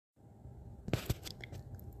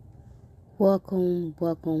Welcome,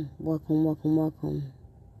 welcome, welcome, welcome, welcome.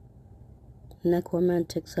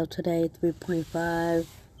 Necromantics of today, 3.5.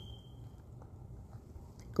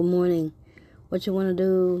 Good morning. What you want to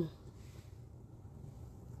do?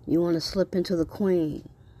 You want to slip into the queen.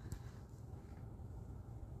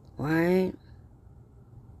 Right?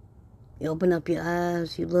 You open up your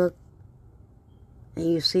eyes, you look,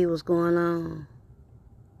 and you see what's going on.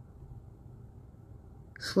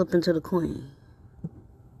 Slip into the queen.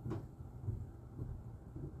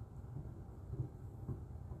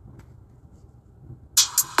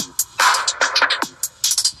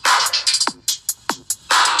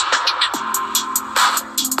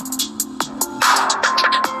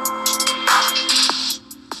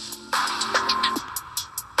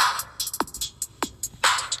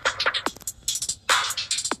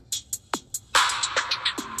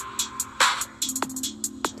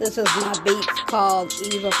 This is my beats called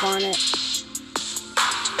Eve Upon It.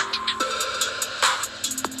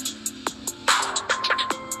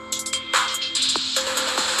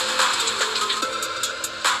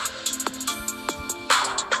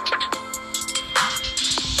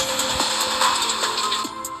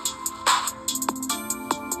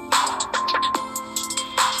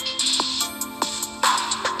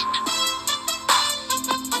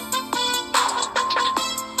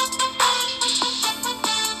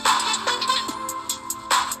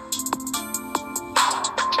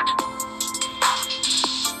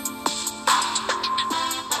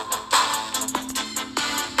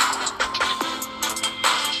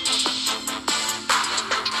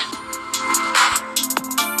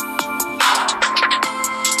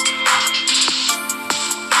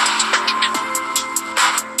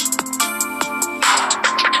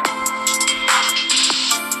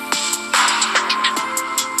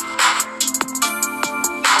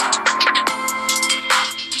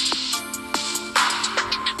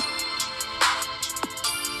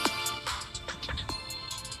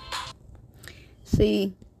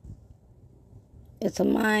 See, it's a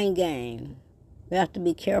mind game. You have to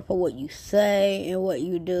be careful what you say and what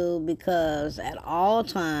you do, because at all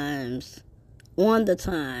times, on the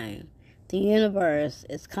time, the universe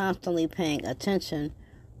is constantly paying attention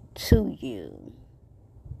to you.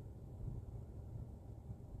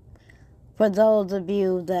 For those of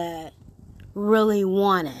you that really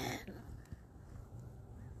want it.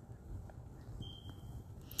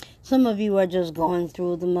 Some of you are just going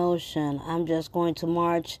through the motion. I'm just going to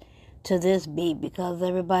march to this beat because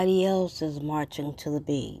everybody else is marching to the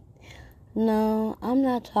beat. No, I'm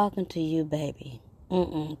not talking to you, baby.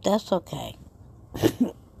 That's okay.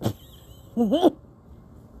 You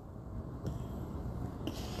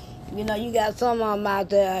know, you got some of them out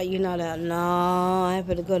there, you know, that, no, I ain't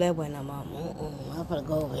finna go that way no more. I'm finna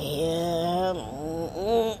go over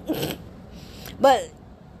here. But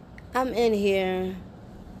I'm in here.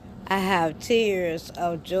 I have tears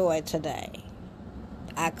of joy today.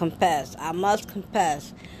 I confess. I must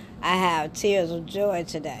confess. I have tears of joy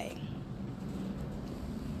today.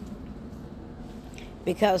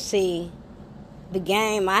 Because, see, the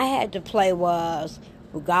game I had to play was,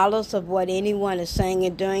 regardless of what anyone is saying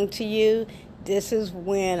and doing to you, this is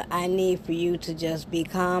when I need for you to just be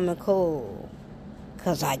calm and cool.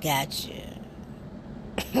 Because I got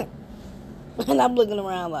you. And I'm looking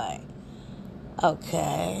around like,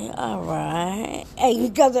 okay, all right. Hey,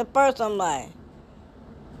 because at first I'm like,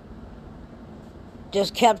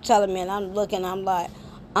 just kept telling me, and I'm looking, I'm like,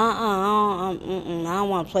 I don't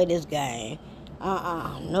want to play this game.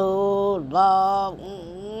 No, love.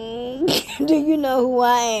 Do you know who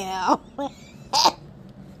I am?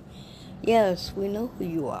 Yes, we know who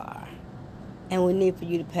you are. And we need for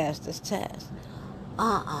you to pass this test.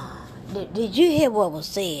 Did you hear what was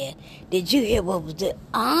said? Did you hear what was said?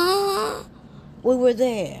 We were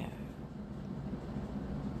there.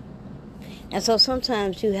 And so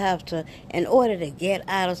sometimes you have to, in order to get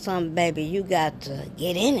out of something, baby, you got to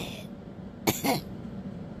get in it.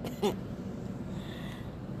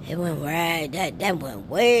 It went right, that went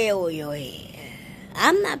way over your head.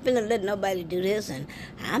 I'm not finna let nobody do this, and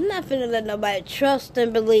I'm not finna let nobody trust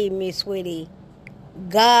and believe me, sweetie.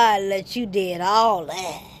 God let you did all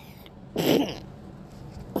that.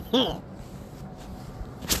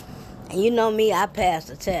 And you know me, I passed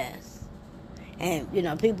the test. And, you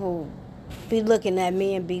know, people be looking at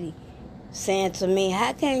me and be saying to me,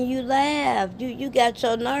 how can you laugh? You got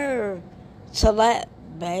your nerve to laugh.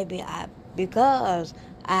 Baby, because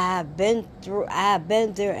I have been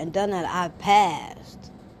there and done that. I've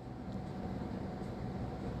passed.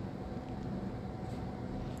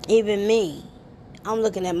 Even me, I'm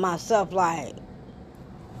looking at myself like,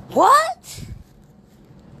 what?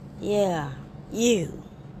 Yeah, you.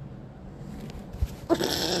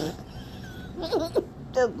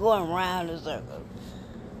 Just going round in circles.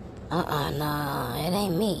 No, it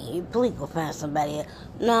ain't me. You please go find somebody else.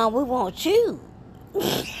 No, we want you.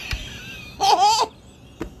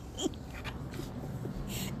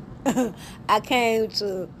 I came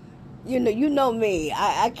to, you know me.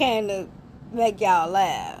 I came to make y'all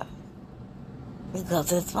laugh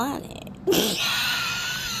because it's funny.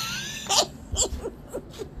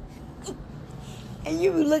 And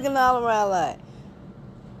you be looking all around like,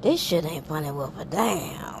 this shit ain't funny worth a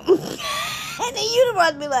damn. And then you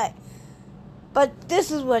must be like, but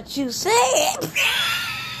this is what you said.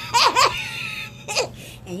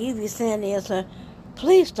 And you be saying there, sir,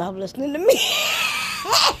 please stop listening to me.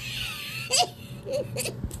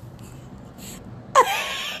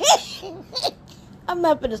 I'm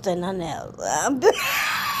not gonna say nothing else. I'm just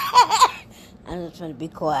gonna be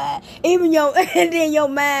quiet. And then your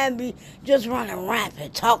mind be just running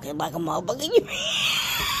rampant, talking like a motherfucker.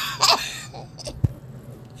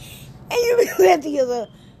 And you be saying to yourself,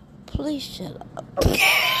 please shut up.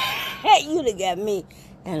 You done got me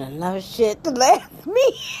and enough shit to laugh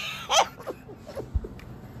me.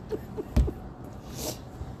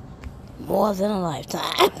 More than a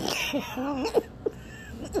lifetime.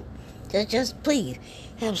 just please,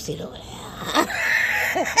 have a seat over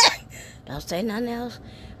there. Don't say nothing else.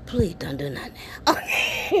 Please don't do nothing else.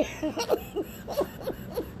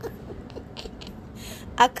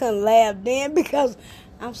 I couldn't laugh then because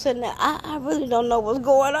I'm sitting there. I really don't know what's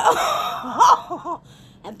going on.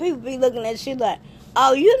 And people be looking at you like,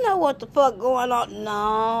 oh, you know what the fuck going on?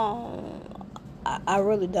 No, I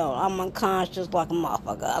really don't. I'm unconscious like a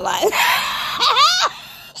motherfucker. Like,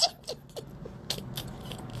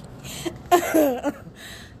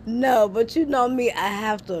 no, but you know me,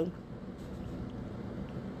 I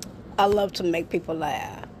love to make people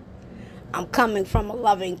laugh. I'm coming from a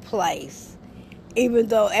loving place. Even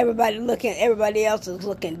though everybody else is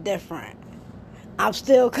looking different. I'm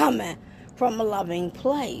still coming from a loving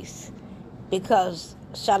place. Because,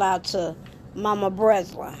 shout out to Mama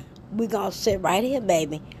Breslin. We gonna sit right here,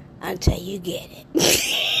 baby, until you get it.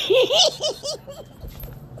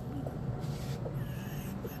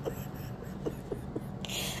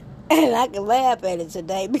 And I can laugh at it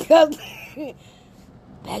today because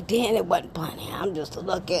back then it wasn't funny. I'm just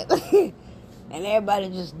looking. And everybody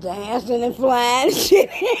just dancing and flying and shit.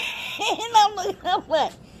 And I'm looking, I'm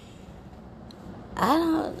like,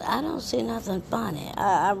 I don't see nothing funny.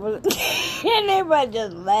 I really, and everybody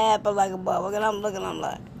just laughing like a bubble. And I'm looking, I'm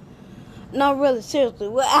like, no, really, seriously,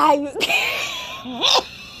 how you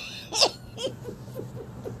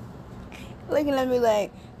looking at me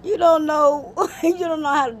like, you don't know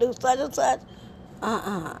how to do such and such?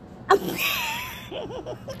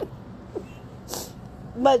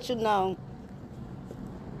 But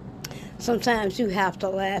sometimes you have to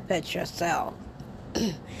laugh at yourself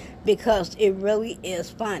because it really is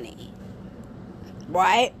funny,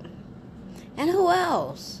 right? And who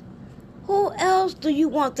else? Who else do you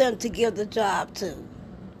want them to give the job to,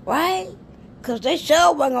 right? Because they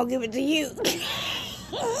sure weren't going to give it to you.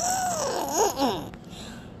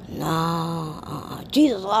 No,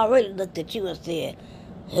 Jesus already looked at you and said,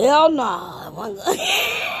 hell no.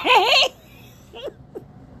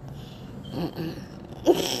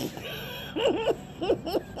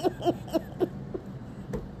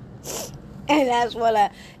 And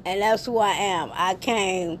that's who I am. I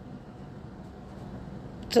came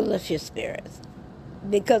to lift your spirits.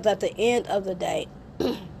 Because at the end of the day,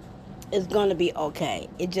 it's going to be okay.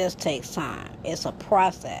 It just takes time. It's a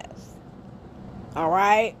process. All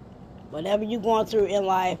right? Whatever you're going through in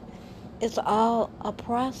life, it's all a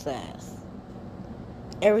process.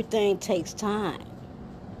 Everything takes time.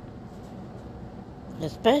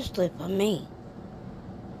 Especially for me.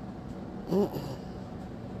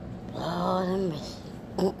 Lord have mercy.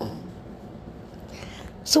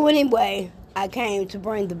 So anyway, I came to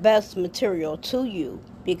bring the best material to you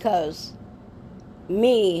because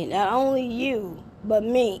me, not only you, but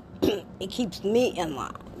me, it keeps me in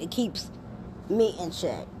line. It keeps me in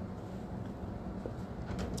check.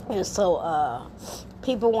 And so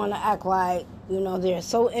people want to act like, they're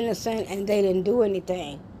so innocent and they didn't do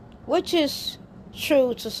anything, which is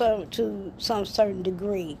true to some certain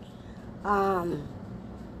degree.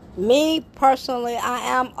 Me, personally, I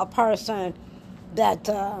am a person that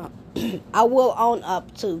I will own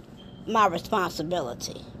up to my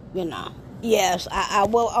responsibility, Yes, I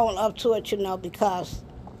will own up to it, because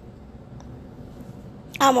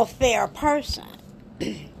I'm a fair person.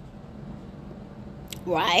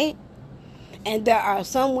 Right? And there are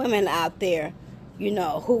some women out there,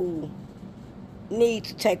 who need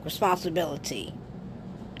to take responsibility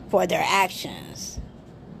for their actions.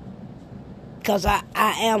 Because I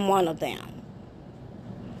am one of them.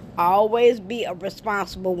 Always be a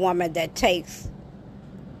responsible woman that takes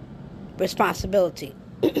responsibility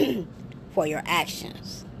for your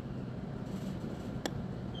actions.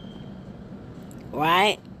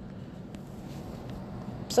 Right?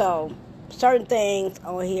 So, certain things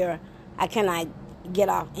on here I cannot get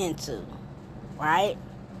off into. Right?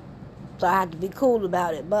 So I have to be cool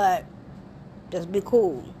about it, but just be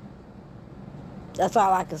cool. That's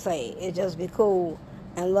all I can say. Is just be cool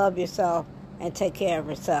and love yourself and take care of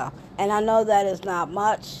yourself. And I know that is not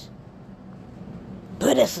much,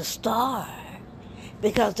 but it's a start.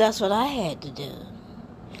 Because that's what I had to do.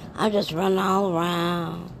 I'm just running all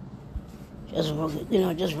around. Just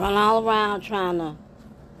run all around trying to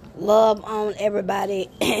love on everybody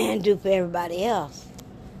and do for everybody else.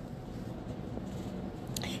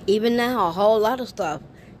 Even now, a whole lot of stuff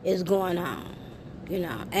is going on,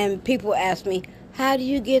 and people ask me, how do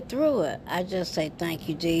you get through it? I just say, thank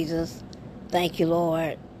you, Jesus. Thank you,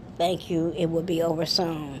 Lord. Thank you. It will be over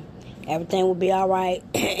soon. Everything will be all right.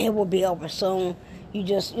 It will be over soon. You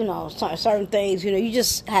just, certain things, you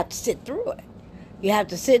just have to sit through it. You have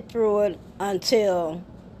to sit through it until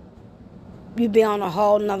you be on a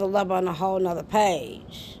whole nother level, on a whole nother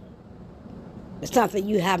page. It's something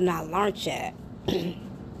you have not learned yet.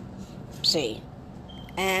 See.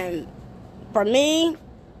 And for me,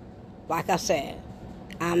 like I said,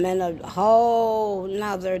 I'm in a whole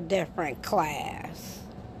nother different class.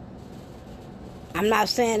 I'm not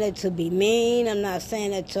saying it to be mean. I'm not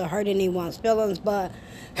saying it to hurt anyone's feelings, but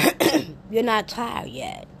you're not tired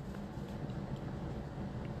yet.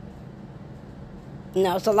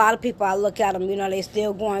 It's a lot of people, I look at them, they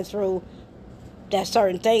still going through that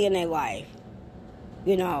certain thing in their life.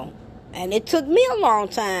 And it took me a long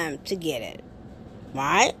time to get it.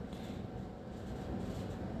 Right?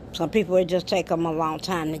 Some people, it just take them a long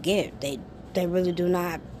time to get it. They really do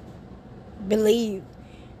not believe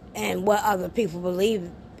in what other people believe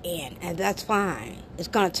in. And that's fine. It's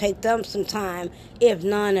going to take them some time, if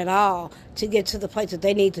none at all, to get to the place that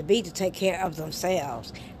they need to be to take care of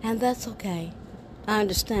themselves. And that's okay. I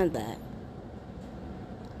understand that.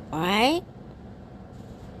 Alright?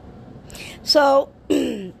 So,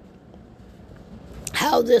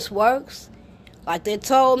 how this works, like they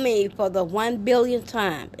told me for the 1 billionth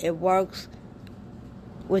time, it works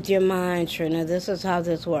with your mind, Trina. This is how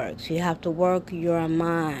this works. You have to work your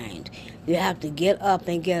mind. You have to get up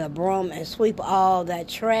and get a broom and sweep all that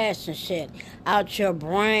trash and shit out your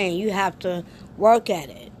brain. You have to work at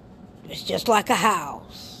it. It's just like a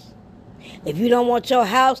house. If you don't want your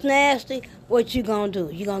house nasty, what you gonna do?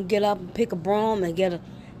 You gonna get up and pick a broom and get a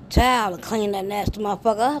towel and clean that nasty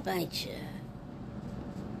motherfucker up, ain't you?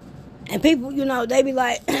 And people, they be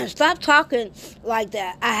like, stop talking like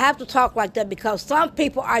that. I have to talk like that because some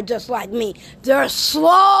people are just like me. They're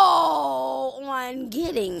slow on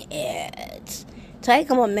getting it. Take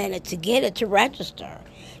them a minute to get it, to register.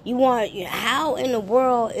 How in the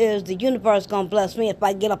world is the universe going to bless me if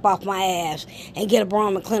I get up off my ass and get a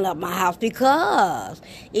broom and clean up my house? Because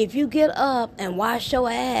if you get up and wash your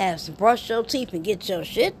ass and brush your teeth and get your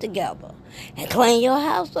shit together and clean your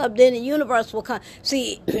house up, then the universe will come.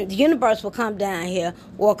 See, the universe will come down here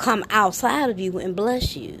or come outside of you and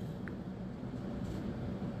bless you.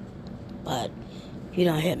 But you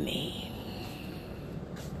don't hear me.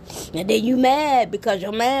 And then you mad because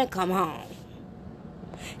your man come home.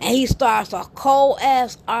 And he starts a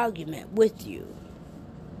cold-ass argument with you.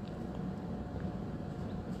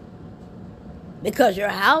 Because your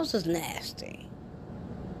house is nasty.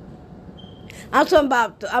 I'm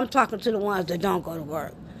talking to the ones that don't go to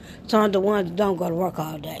work. Some of the ones that don't go to work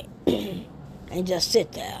all day. And just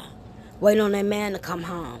sit there. Waiting on their man to come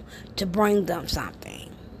home to bring them something.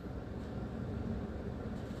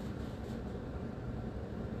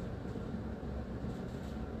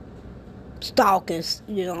 Stalking,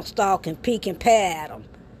 peeking, pad them,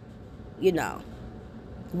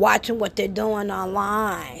 watching what they're doing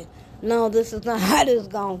online. No, this is not how this is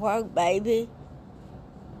gonna work, baby.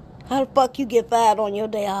 How the fuck you get fired on your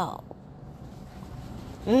day off?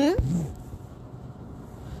 Lord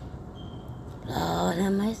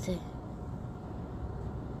have mercy.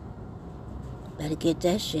 Better get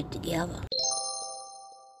that shit together.